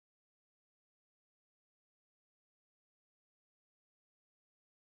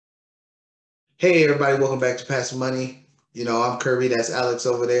Hey everybody, welcome back to Pass Money. I'm Kirby, that's Alex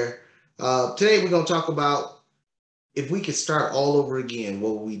over there. Today we're gonna talk about if we could start all over again,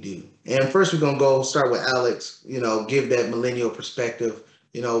 what would we do? And first we're gonna go start with Alex, give that millennial perspective.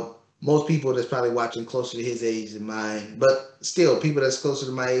 Most people that's probably watching closer to his age than mine, but still people that's closer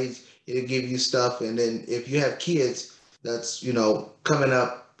to my age, it'll give you stuff. And then if you have kids that's, coming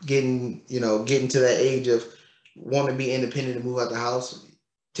up, getting to that age of wanting to be independent and move out the house,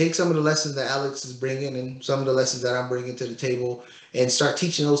 take some of the lessons that Alex is bringing and some of the lessons that I'm bringing to the table and start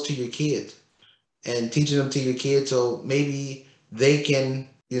teaching those to your kids and teaching them to your kids so maybe they can,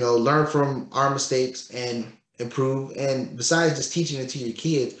 learn from our mistakes and improve. And besides just teaching it to your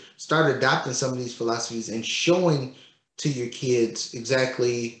kids, start adopting some of these philosophies and showing to your kids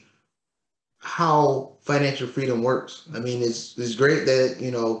exactly how financial freedom works. I mean, it's great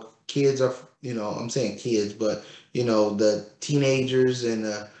that kids are I'm saying kids, but the teenagers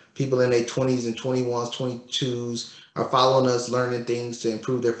and people in their 20s and 21s, 22s are following us, learning things to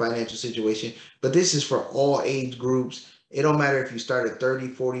improve their financial situation. But this is for all age groups. It don't matter if you start at 30,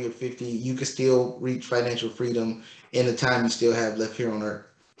 40, or 50, you can still reach financial freedom in the time you still have left here on earth.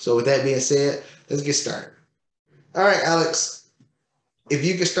 So with that being said, let's get started. All right, Alex, if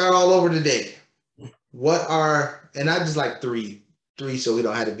you could start all over today, what are, and I just like three, so we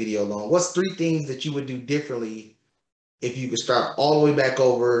don't have the video long. What's three things that you would do differently if you could start all the way back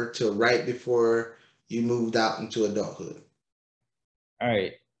over to right before you moved out into adulthood? All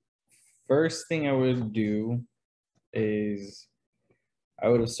right. First thing I would do is I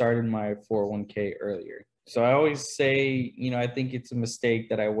would have started my 401k earlier. So I always say, I think it's a mistake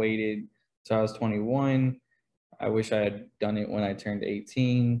that I waited till I was 21. I wish I had done it when I turned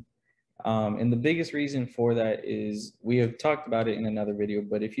 18. And the biggest reason for that is we have talked about it in another video,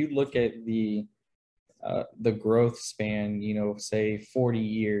 but if you look at the growth span, say 40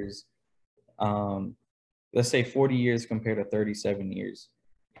 years, let's say 40 years compared to 37 years.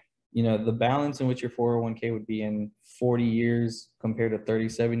 The balance in which your 401k would be in 40 years compared to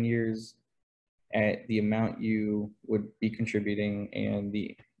 37 years at the amount you would be contributing and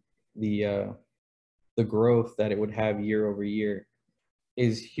the growth that it would have year over year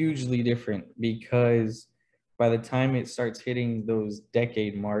is hugely different, because by the time it starts hitting those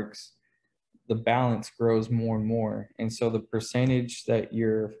decade marks, the balance grows more and more. And so the percentage that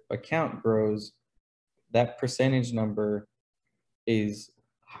your account grows, that percentage number is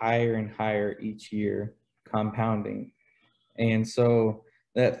higher and higher each year, compounding. And so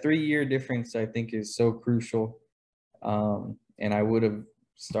that 3 year difference, I think, is so crucial. And I would have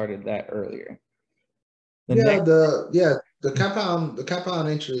started that earlier. The Yeah, next, the compound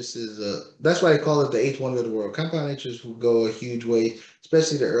interest is that's why they call it the eighth wonder of the world. Compound interest will go a huge way,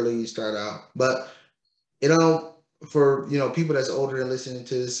 especially the earlier you start out. But you know, for people that's older and listening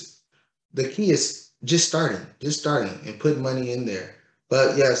to this, the key is just starting and putting money in there.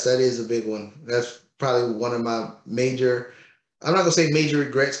 But yes, that is a big one. That's probably one of my major. I'm not gonna say major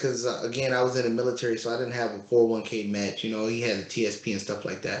regrets because again, I was in the military, so I didn't have a 401k match. He had a TSP and stuff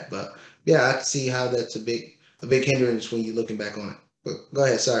like that. But yeah, I can see how that's a big hindrance when you're looking back on it. But go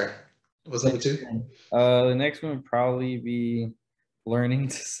ahead. Sorry. What's number two? the next one would probably be learning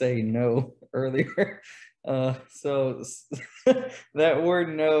to say no earlier. So that word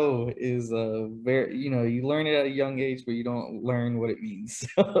no is very, you learn it at a young age, but you don't learn what it means.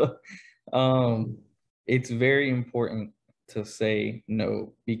 um, it's very important to say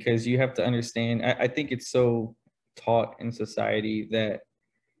no, because you have to understand. I think it's so taught in society that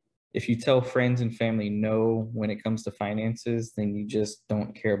if you tell friends and family no when it comes to finances, then you just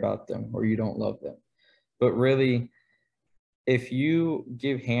don't care about them or you don't love them. But really, if you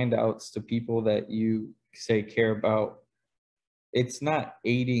give handouts to people that you say care about, it's not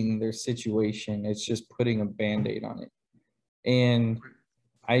aiding their situation, it's just putting a band-aid on it. And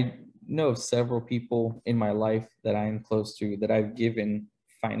I know of several people in my life that I'm close to that I've given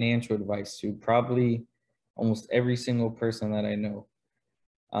financial advice to, probably almost every single person that I know,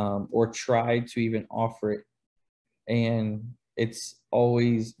 or tried to even offer it. And it's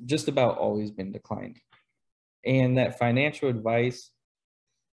always, just about always, been declined. And that financial advice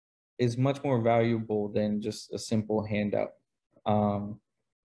is much more valuable than just a simple handout. Um,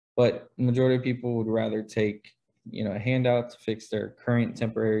 but majority of people would rather take, a handout to fix their current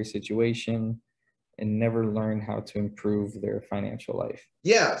temporary situation and never learn how to improve their financial life.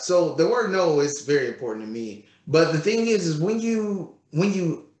 Yeah, so the word no is very important to me. But the thing is when you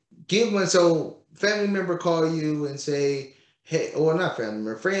give one, so family member call you and say, hey, or not family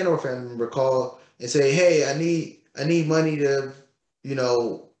member, friend or family member call and say, hey, I need money to, you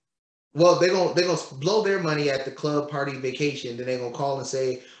know, well, they're gonna blow their money at the club party vacation. Then they're gonna call and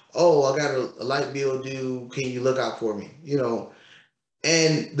say, oh, I got a light bill due. Can you look out for me?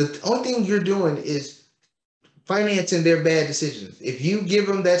 And the only thing you're doing is financing their bad decisions. If you give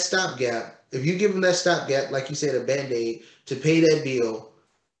them that stopgap, like you said, a band aid to pay that bill,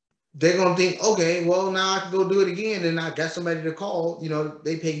 they're gonna think, okay, well now I can go do it again, and I got somebody to call.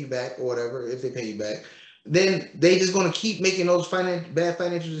 They pay you back or whatever. If they pay you back, then they just gonna keep making those bad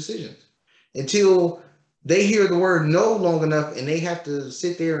financial decisions until they hear the word no long enough, and they have to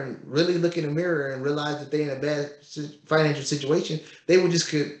sit there and really look in the mirror and realize that they're in a bad financial situation. They would just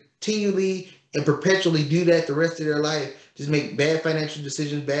continually and perpetually do that the rest of their life. Just make bad financial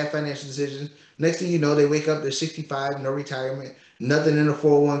decisions, bad financial decisions. Next thing you know, they wake up, they're 65, no retirement, nothing in the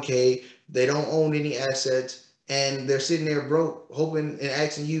 401k. They don't own any assets, and they're sitting there broke, hoping and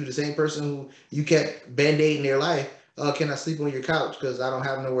asking you, the same person who you kept band-aiding their life, can I sleep on your couch because I don't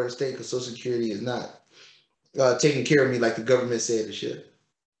have nowhere to stay because Social Security is not taking care of me like the government said it should.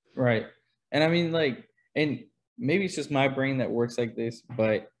 Right. And I mean, like, and maybe it's just my brain that works like this,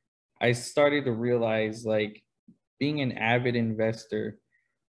 but I started to realize, like, being an avid investor,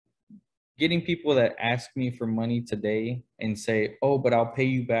 getting people that ask me for money today and say, oh, but I'll pay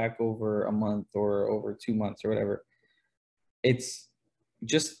you back over a month or over 2 months or whatever. It's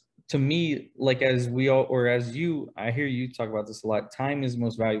just, to me, like, as we all, or as you, I hear you talk about this a lot. Time is the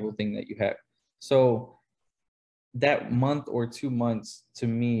most valuable thing that you have. So that month or 2 months to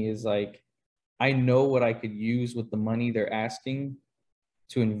me is like, I know what I could use with the money they're asking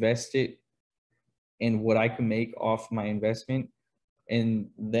to invest it in what I can make off my investment. And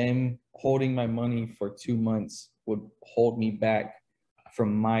them holding my money for 2 months would hold me back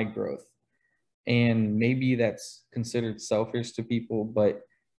from my growth. And maybe that's considered selfish to people, but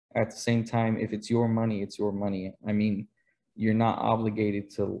at the same time, if it's your money, it's your money. I mean, you're not obligated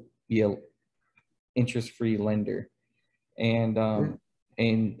to be a interest-free lender. And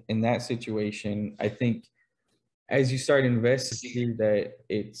in that situation, I think as you start investing, that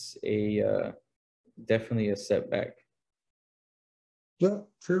it's a definitely a setback. Yeah,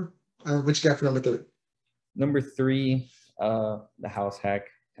 true. What you got for number three? Number three, the house hack.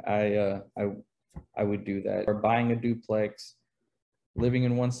 I would do that. Or buying a duplex, living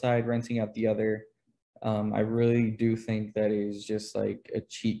in one side, renting out the other. I really do think that is just like a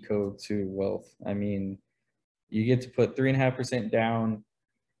cheat code to wealth. I mean, you get to put 3.5% down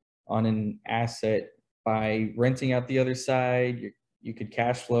on an asset by renting out the other side. You could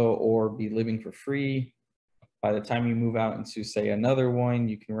cash flow or be living for free. By the time you move out into, say, another one,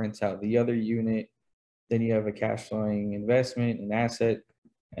 you can rent out the other unit. Then you have a cash flowing investment, an asset,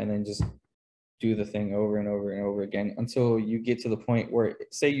 and then just do the thing over and over and over again until you get to the point where,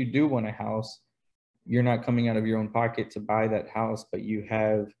 say, you do want a house, you're not coming out of your own pocket to buy that house, but you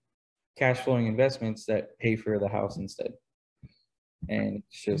have cash flowing investments that pay for the house instead. And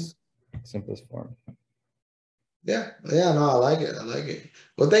it's just simplest form. Yeah, yeah, no, I like it. I like it.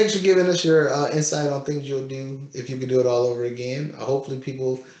 Well, thanks for giving us your insight on things you'll do if you could do it all over again. Hopefully,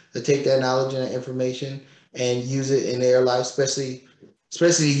 people will take that knowledge and that information and use it in their life, especially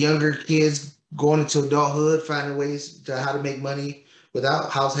younger kids going into adulthood, finding ways to how to make money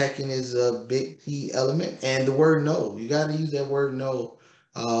without house hacking is a big key element. And the word no, you got to use that word no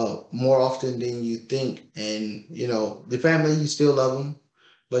more often than you think. And the family, you still love them,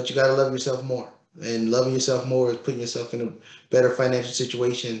 but you got to love yourself more. And loving yourself more is putting yourself in a better financial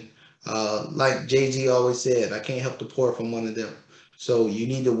situation. Like Jay Z always said, I can't help the poor if I'm one of them. So you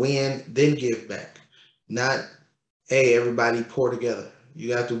need to win, then give back. Not, hey, everybody pour together.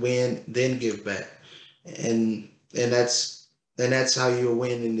 You have to win, then give back. And and that's how you'll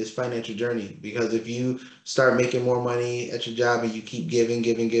win in this financial journey. Because if you start making more money at your job and you keep giving,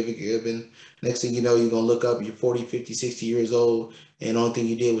 giving, giving, giving, next thing you know, you're gonna look up, you're 40, 50, 60 years old, and the only thing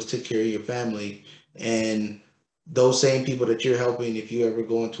you did was took care of your family. And those same people that you're helping, if you ever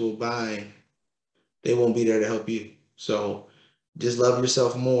go into a bind, they won't be there to help you. So just love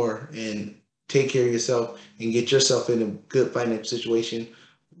yourself more and take care of yourself and get yourself in a good financial situation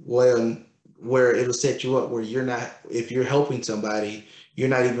where where it'll set you up where you're not, if you're helping somebody, you're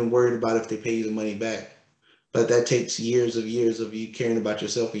not even worried about if they pay you the money back. But that takes years of you caring about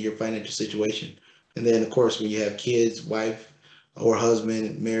yourself and your financial situation. And then, of course, when you have kids, wife or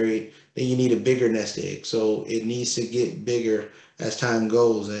husband, married, then you need a bigger nest egg. So it needs to get bigger as time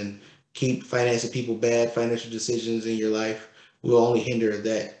goes, and keep financing people bad financial decisions in your life will only hinder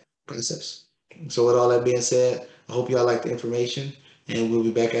that process. So, with all that being said, I hope y'all like the information, and we'll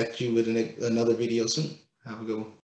be back at you with another video soon. Have a good one.